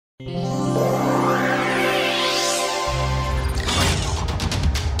Welcome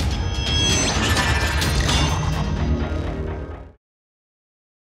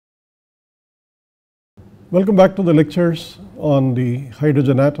back to the lectures on the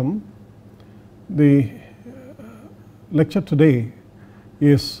hydrogen atom. The lecture today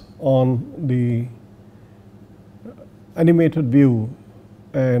is on the animated view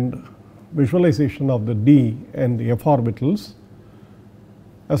and visualization of the d and the f orbitals.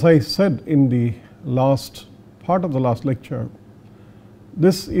 As I said in the last part of the last lecture,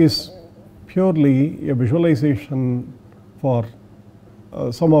 this is purely a visualization for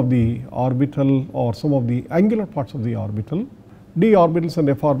some of the orbital or some of the angular parts of the orbital. D orbitals and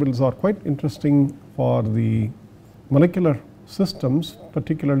f orbitals are quite interesting for the molecular systems,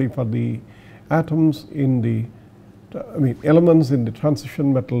 particularly for the atoms in the elements in the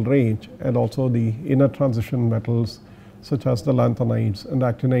transition metal range, and also the inner transition metals such as the lanthanides and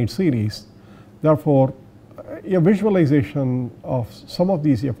actinide series. Therefore, a visualization of some of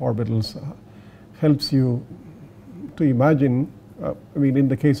these f orbitals helps you to imagine, in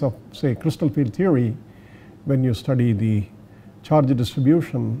the case of say crystal field theory, when you study the charge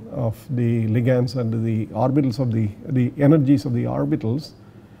distribution of the ligands and the orbitals of the energies of the orbitals,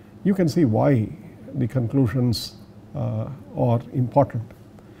 you can see why the conclusions are important.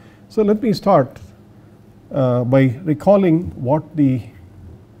 So let me start by recalling what the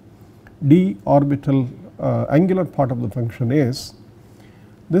d orbital angular part of the function is.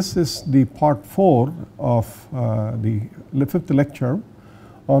 This is the part 4 of the 5th lecture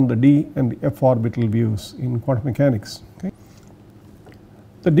on the d and the f orbital views in quantum mechanics. Okay.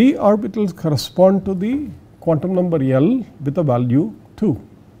 The d orbitals correspond to the quantum number L with a value 2,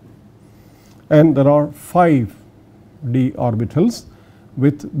 and there are 5 d orbitals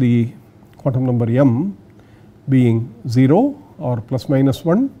with the quantum number m being 0 or plus minus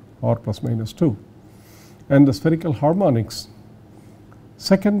 1 or plus minus 2, and the spherical harmonics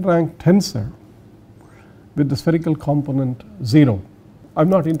second rank tensor with the spherical component 0. I have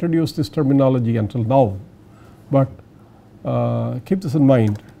not introduced this terminology until now, but keep this in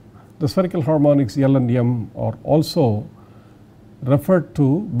mind. The spherical harmonics L and M are also referred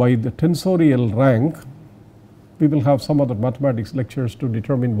to by the tensorial rank. We will have some other mathematics lectures to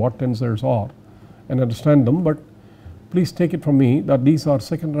determine what tensors are and understand them, but please take it from me that these are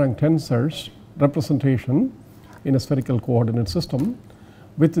second rank tensors representation in a spherical coordinate system,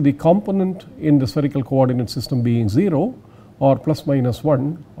 with the component in the spherical coordinate system being 0 or plus minus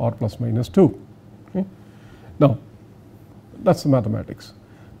 1 or plus minus 2. Okay. Now that is the mathematics.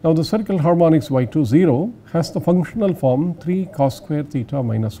 Now the spherical harmonics y2 0 has the functional form 3 cos square theta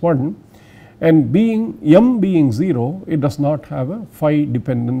minus 1, and being m being 0, it does not have a phi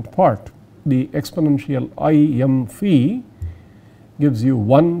dependent part. The exponential I m phi gives you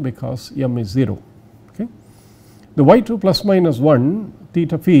 1 because m is 0. Okay. The y2 plus minus 1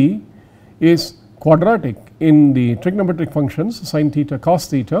 theta phi is quadratic in the trigonometric functions sin theta cos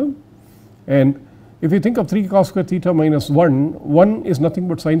theta, and if you think of 3 cos square theta minus 1 is nothing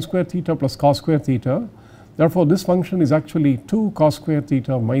but sin square theta plus cos square theta. Therefore, this function is actually 2 cos square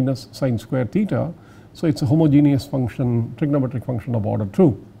theta minus sin square theta. So it is a homogeneous function, trigonometric function of order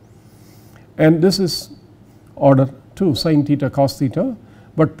 2, and this is order 2 sin theta cos theta,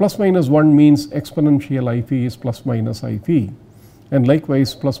 but plus minus 1 means exponential I phi is plus minus I phi, and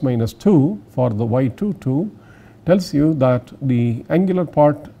likewise plus minus 2 for the y22 tells you that the angular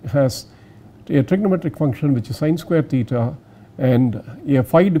part has a trigonometric function which is sin square theta and a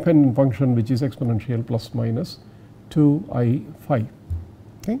phi dependent function which is exponential plus minus 2 I phi.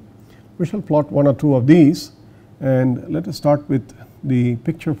 Okay. We shall plot one or two of these, and let us start with the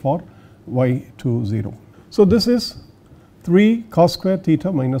picture for y20. So this is 3 cos square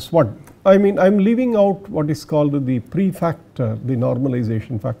theta minus 1. I am leaving out what is called the prefactor, the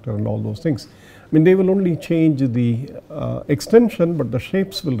normalization factor and all those things. They will only change the extension, but the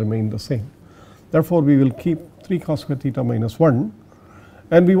shapes will remain the same. Therefore, we will keep 3 cos square theta minus 1,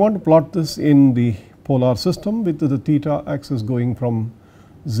 and we want to plot this in the polar system with the theta axis going from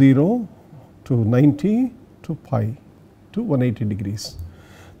 0 to 90 to pi to 180 degrees.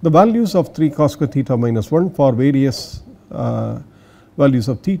 The values of 3 cos square theta minus 1 for various values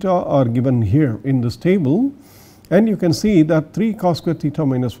of theta are given here in this table, and you can see that 3 cos square theta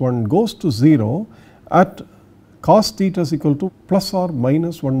minus 1 goes to 0 at cos theta is equal to plus or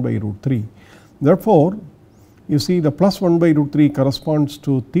minus 1 by root 3. Therefore, you see the plus 1 by root 3 corresponds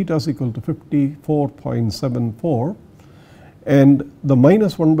to theta is equal to 54.74, and the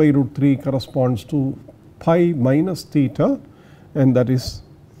minus 1 by root 3 corresponds to pi minus theta, and that is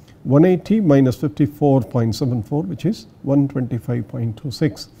 180 minus 54.74, which is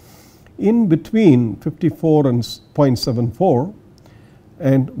 125.26. In between 54 and 0.74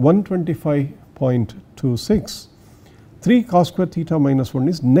 and 125.26, 3 cos square theta minus 1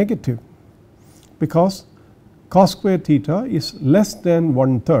 is negative, because cos square theta is less than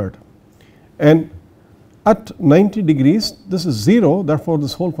 1/3, and at 90 degrees this is 0, therefore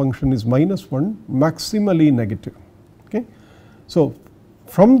this whole function is -1, maximally negative. Okay. So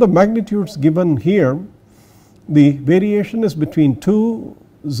from the magnitudes given here, the variation is between 2,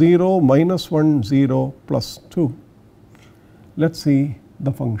 0, -1, 0, plus 2. Let us see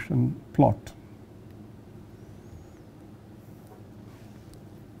the function plot.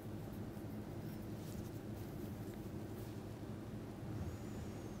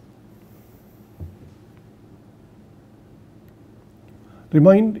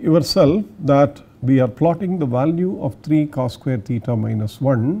 Remind yourself that we are plotting the value of 3 cos square theta minus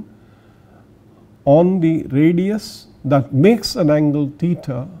 1 on the radius that makes an angle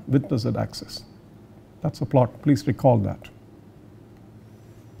theta with the z axis. That is a plot, please recall that.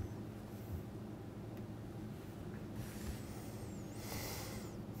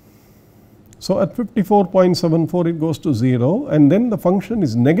 So at 54.74 it goes to 0, and then the function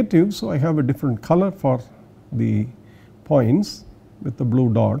is negative, so I have a different color for the points with the blue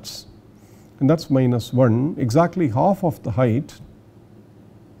dots, and that is -1, exactly half of the height.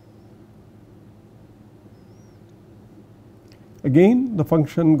 Again the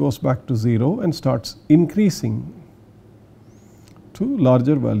function goes back to 0 and starts increasing to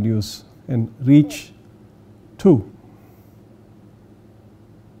larger values and reach 2.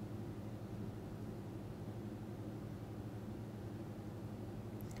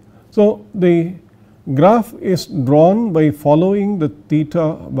 So the graph is drawn by following the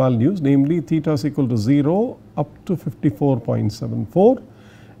theta values, namely theta is equal to 0 up to 54.74,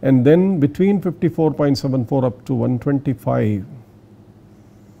 and then between 54.74 up to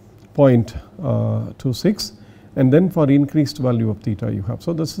 125.26, and then for increased value of theta you have.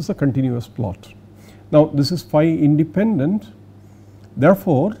 So this is a continuous plot. Now this is phi independent,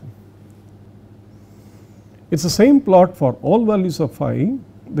 therefore it is the same plot for all values of phi,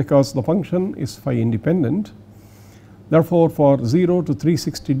 because the function is phi independent. Therefore for 0 to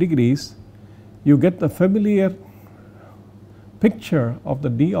 360 degrees you get the familiar picture of the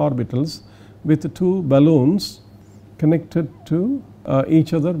d orbitals with the 2 balloons connected to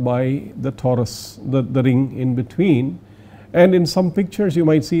each other by the torus, the ring in between, and in some pictures you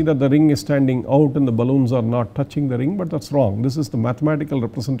might see that the ring is standing out and the balloons are not touching the ring, but that is wrong. This is the mathematical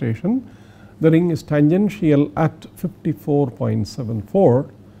representation. The ring is tangential at 54.74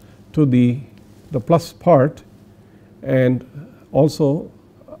 to the plus part, and also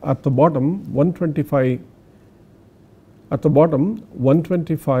at the bottom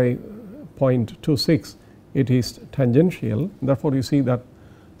 125.26 it is tangential. Therefore you see that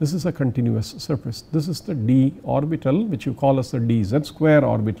this is a continuous surface. This is the d orbital, which you call as the dz square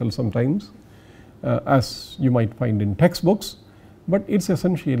orbital sometimes, as you might find in textbooks, but it is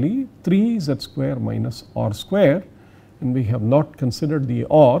essentially 3z square minus r square, and we have not considered the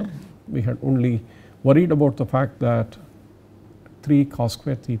r. We had only worried about the fact that 3 cos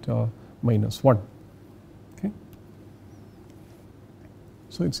square theta minus 1. Okay.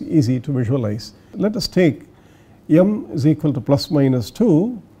 So it is easy to visualize. Let us take m is equal to plus minus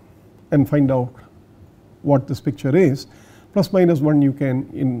 2 and find out what this picture is. Plus minus 1 you can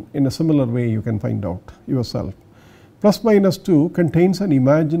in a similar way you can find out yourself. Plus minus 2 contains an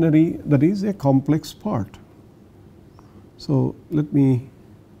imaginary, that is a complex part. So let me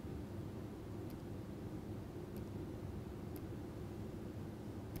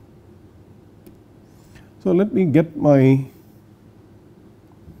get my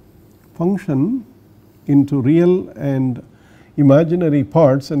function into real and imaginary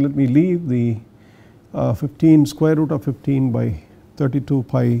parts, and let me leave the 15 square root of 15 by 32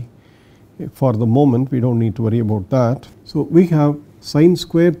 pi for the moment. We do not need to worry about that. So we have sine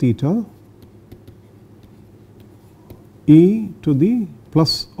square theta e to the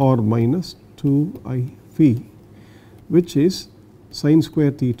plus or minus 2I phi, which is sine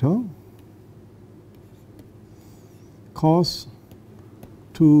square theta cos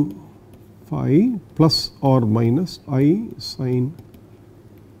 2 phi plus or minus I sin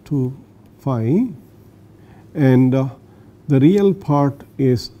 2 phi, and the real part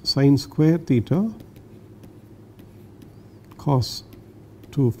is sine square theta cos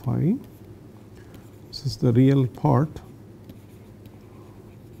 2 phi. This is the real part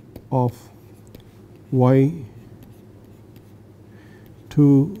of y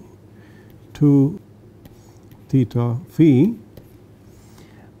 2 theta phi.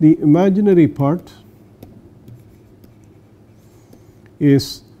 the imaginary part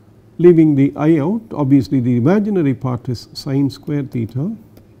is leaving the I out. Obviously, the imaginary part is sine square theta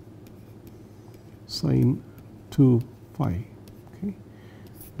sine 2 phi. Okay.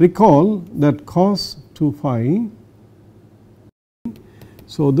 Recall that cos 2 phi,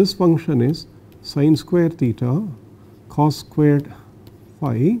 so this function is sine square theta cos squared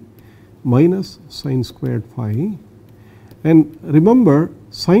phi minus sine squared phi, and remember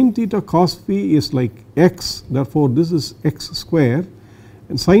sine theta cos phi is like x, therefore this is x square,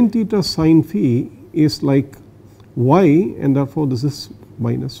 and sine theta sine phi is like y, and therefore this is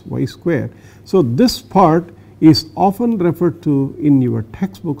minus y square. So this part is often referred to in your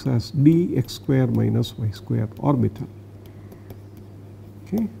textbooks as dx square minus y square orbital.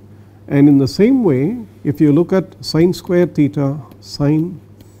 Okay. And in the same way, if you look at sine square theta sine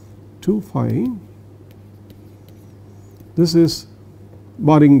 2 phi, this is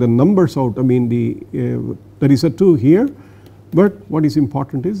barring the numbers out, I mean there is a 2 here, but what is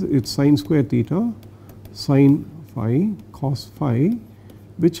important is it is sine square theta sine phi cos phi,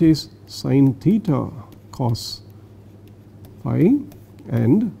 which is sine theta cos phi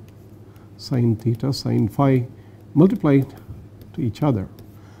and sine theta sine phi multiplied to each other.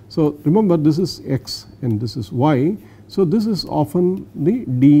 So remember this is x and this is y, so this is often the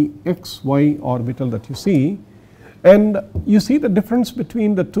dxy orbital that you see, and you see the difference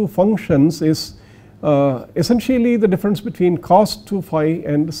between the two functions is essentially the difference between cos 2 phi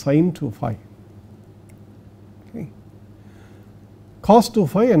and sine 2 phi. Okay. Cos 2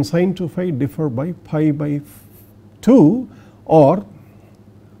 phi and sine 2 phi differ by pi by 2 or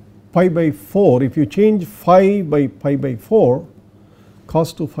pi by 4. If you change phi by pi by 4,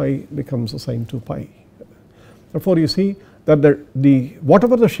 cos 2 phi becomes a sine 2 pi. Therefore, you see that the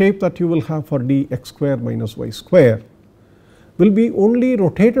whatever the shape that you will have for dx square minus y square will be only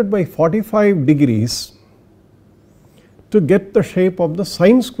rotated by 45 degrees to get the shape of the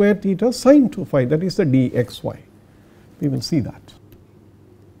sine square theta sine 2 phi, that is the dxy. We will see that.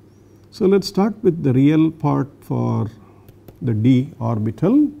 So let us start with the real part for the d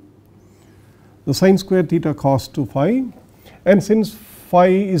orbital, the sine square theta cos 2 phi, and since phi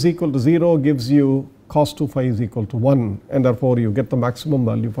is equal to 0 gives you cos 2 phi is equal to 1, and therefore you get the maximum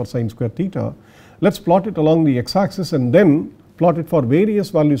value for sine square theta. Let us plot it along the x axis and then plot it for various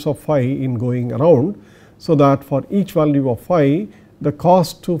values of phi in going around, so that for each value of phi the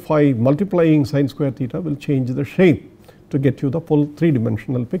cos 2 phi multiplying sine square theta will change the shape to get you the full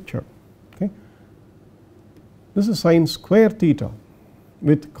 3-dimensional picture. Okay. This is sine square theta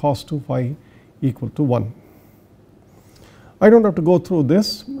with cos 2 phi equal to 1. I do not have to go through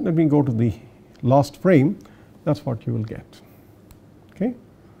this, let me go to the last frame, that is what you will get. Okay.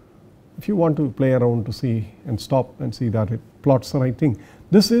 If you want to play around to see and stop and see that it plots the right thing,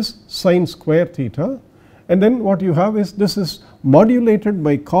 this is sine square theta, and then what you have is this is modulated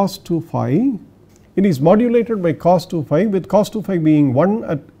by cos 2 phi. It is modulated by cos 2 phi with cos 2 phi being 1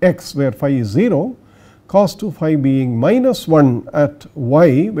 at x where phi is 0, cos 2 phi being minus 1 at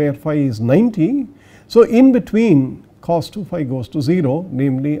y where phi is 90. So in between cos 2 phi goes to 0,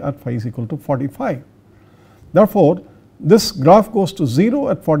 namely at phi is equal to 45. Therefore, this graph goes to 0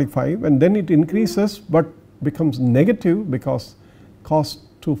 at 45 and then it increases but becomes negative because cos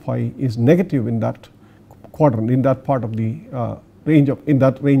 2 phi is negative in that quadrant, in that part of the range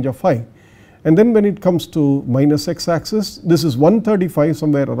of phi. And then when it comes to minus x axis, this is 135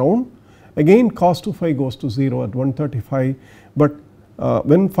 somewhere around, again cos 2 phi goes to 0 at 135, but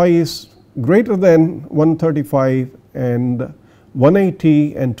when phi is greater than 135 and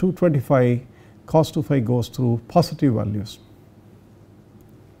 180 and 225, cos 2 phi goes through positive values.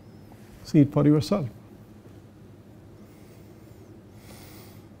 See it for yourself.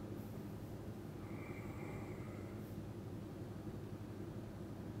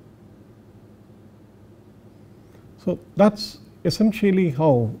 So that is essentially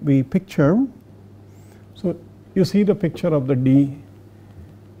how we picture. So you see the picture of the d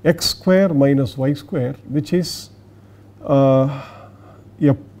x square minus y square, which is a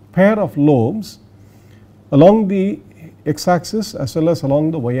pair of lobes along the x axis as well as along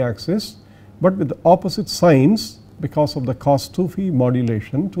the y axis, but with opposite signs because of the cos 2 phi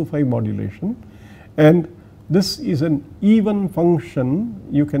modulation, and this is an even function.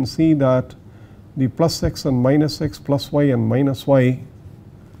 You can see that the plus x and minus x, plus y and minus y,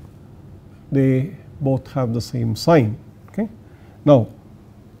 they both have the same sign. Okay. Now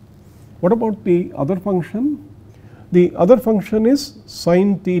what about the other function? The other function is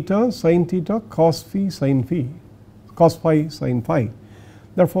sin theta cos phi sin phi, cos phi sin phi,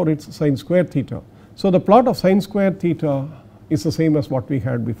 therefore it is sin square theta. So the plot of sin square theta is the same as what we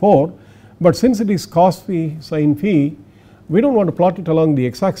had before, but since it is cos phi sin phi, we do not want to plot it along the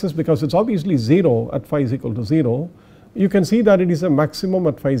x axis because it is obviously 0 at phi is equal to 0. You can see that it is a maximum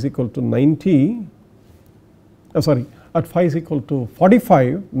at phi is equal to 90, sorry, at phi is equal to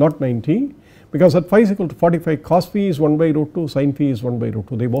 45, not 90, because at phi is equal to 45 cos phi is 1 by root 2, sin phi is 1 by root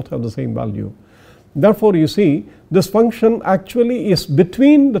 2, they both have the same value. Therefore, you see this function actually is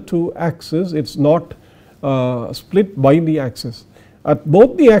between the two axes, it is not split by the axis. At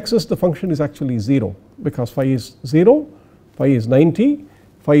both the axes the function is actually 0 because phi is 0, phi is 90,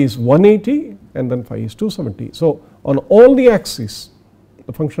 phi is 180 and then phi is 270. So, on all the axes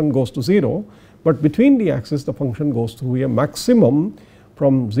the function goes to 0, but between the axes the function goes to a maximum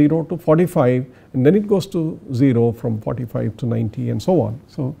from 0 to 45 and then it goes to 0 from 45 to 90 and so on.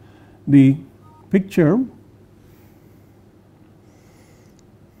 So, the picture,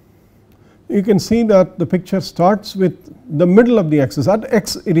 you can see that the picture starts with the middle of the axis. At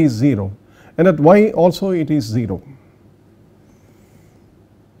x it is 0 and at y also it is 0.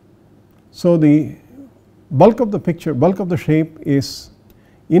 So, the bulk of the picture, bulk of the shape is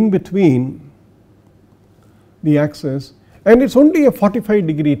in between the axis, and it is only a 45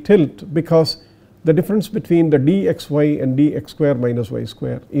 degree tilt because the difference between the dxy and dx square minus y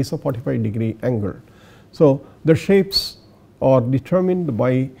square is a 45 degree angle. So, the shapes are determined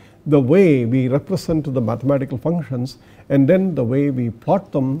by the way we represent the mathematical functions and then the way we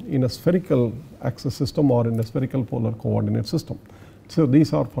plot them in a spherical axis system or in a spherical polar coordinate system. So,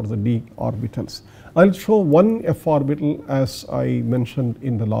 these are for the d orbitals. I will show one f orbital as I mentioned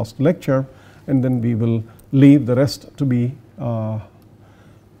in the last lecture, and then we will leave the rest to be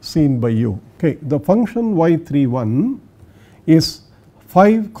seen by you. Okay, the function y31 is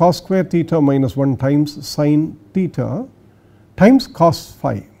 5 cos square theta minus 1 times sin theta times cos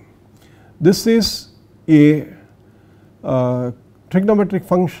phi. This is a trigonometric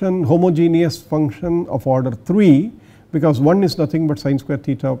function, homogeneous function of order 3 because 1 is nothing but sin square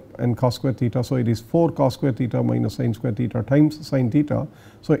theta and cos square theta. So, it is 4 cos square theta minus sin square theta times sin theta.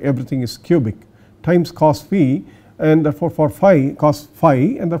 So, everything is cubic times cos phi, and therefore for phi cos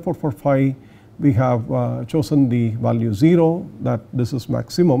phi, and therefore for phi we have chosen the value 0, that this is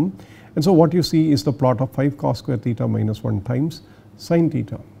maximum. And so, what you see is the plot of 5 cos square theta minus 1 times sin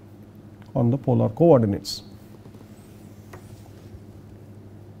theta on the polar coordinates.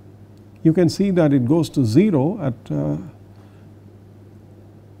 You can see that it goes to 0 at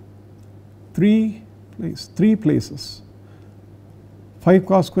 3 places. 5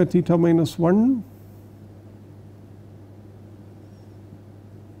 cos square theta minus 1,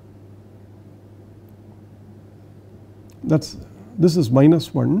 this is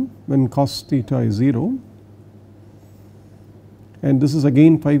minus 1 when cos theta is 0, and this is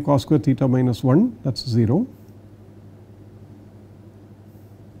again 5 cos square theta minus 1, that is 0.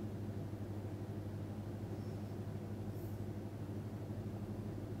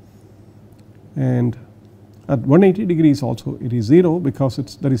 And at 180 degrees also it is 0 because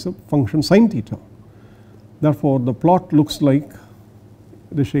there is a function sin theta. Therefore, the plot looks like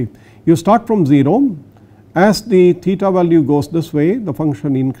the shape. You start from 0, as the theta value goes this way the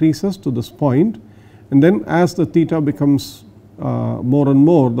function increases to this point, and then as the theta becomes more and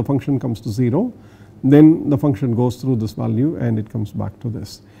more the function comes to 0, then the function goes through this value and it comes back to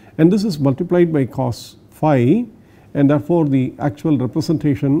this, and this is multiplied by cos phi, and therefore the actual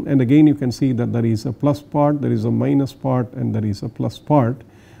representation, and again you can see that there is a plus part, there is a minus part and there is a plus part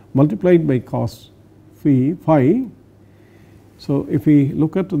multiplied by cos phi. So, if we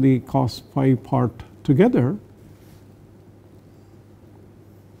look at the cos phi part together,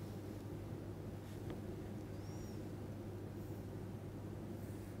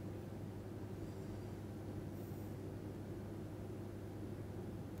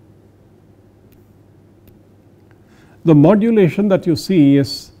 the modulation that you see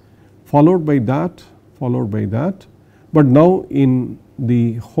is followed by that, but now in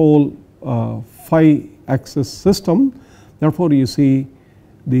the whole phi axis system. Therefore, you see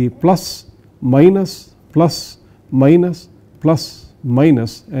the plus minus plus minus plus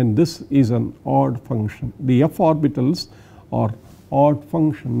minus, and this is an odd function. The f orbitals are odd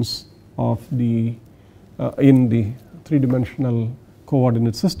functions of the in the 3-dimensional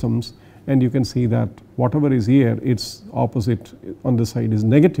coordinate systems, and you can see that whatever is here its opposite on this side is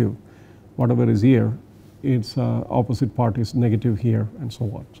negative, whatever is here its opposite part is negative here, and so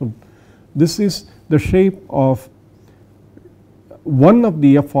on. So, this is the shape of one of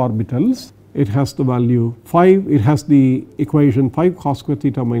the f orbitals. It has the value 5, it has the equation 5 cos square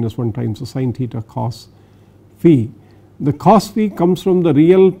theta minus 1 times the sin theta cos phi. The cos phi comes from the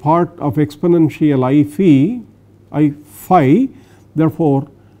real part of exponential I phi. Therefore,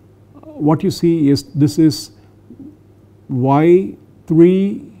 what you see is this is y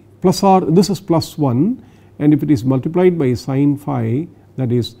 3 plus or this is plus 1, and if it is multiplied by sin phi,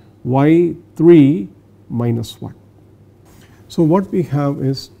 that is y 3 minus 1. So, what we have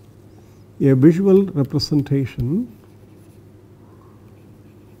is a visual representation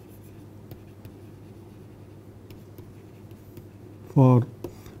for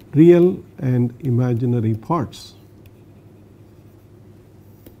real and imaginary parts.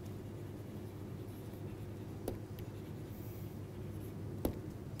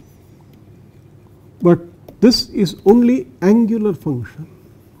 But this is only angular function.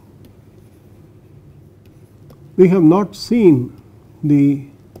 We have not seen the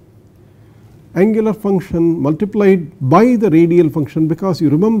angular function multiplied by the radial function, because you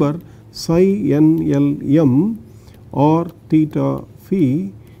remember psi n l m or theta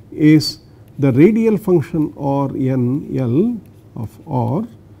phi is the radial function or n l of r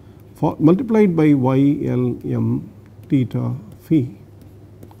multiplied by y l m theta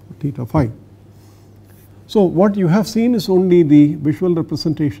phi. So, what you have seen is only the visual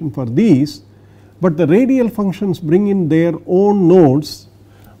representation for these, but the radial functions bring in their own nodes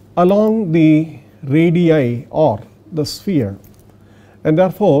along the radii or the sphere, and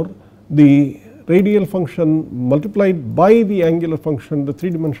therefore, the radial function multiplied by the angular function, the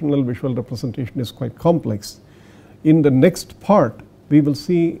 3-dimensional visual representation is quite complex. In the next part, we will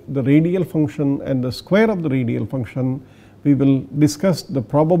see the radial function and the square of the radial function. We will discuss the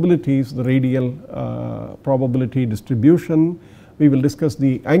probabilities, the radial probability distribution. We will discuss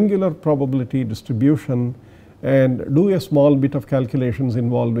the angular probability distribution and do a small bit of calculations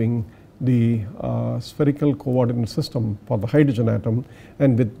involving the spherical coordinate system for the hydrogen atom,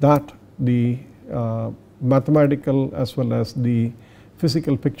 and with that the mathematical as well as the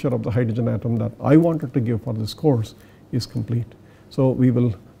physical picture of the hydrogen atom that I wanted to give for this course is complete. So, we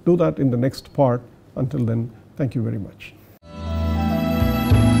will do that in the next part. Until then, thank you very much.